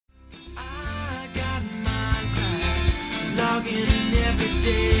working every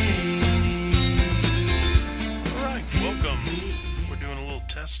day. Alright, welcome. We're doing a little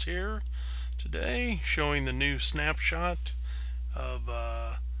test here today, showing the new snapshot of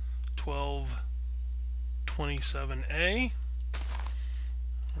 1227A.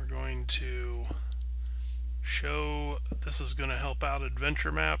 We're going to show this is going to help out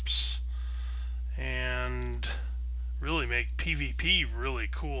adventure maps and really make PvP really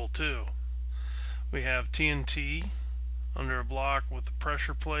cool too. We have TNT under a block with a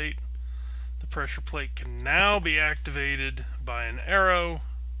pressure plate. The pressure plate can now be activated by an arrow.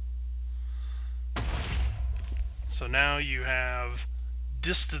 So now you have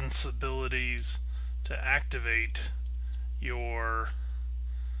distance abilities to activate your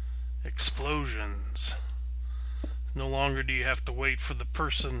explosions. No longer do you have to wait for the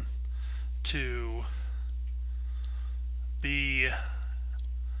person to be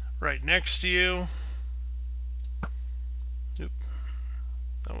right next to you. Oop,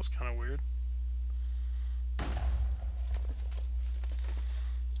 that was kind of weird.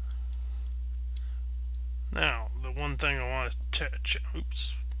 Now, the one thing I want to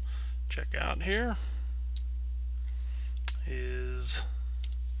check out here is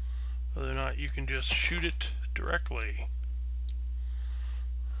whether or not you can just shoot it directly.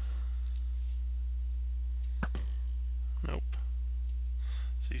 Nope.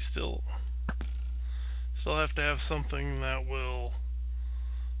 So you still have to have something that will,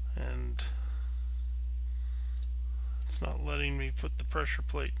 and it's not letting me put the pressure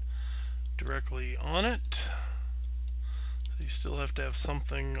plate directly on it. So you still have to have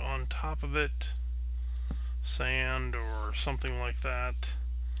something on top of it, sand or something like that,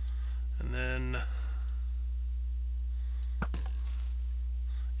 and then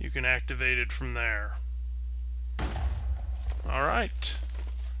you can activate it from there. Alright,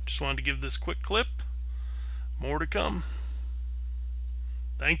 just wanted to give this quick clip. More to come.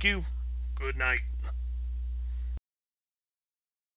 Thank you. Good night.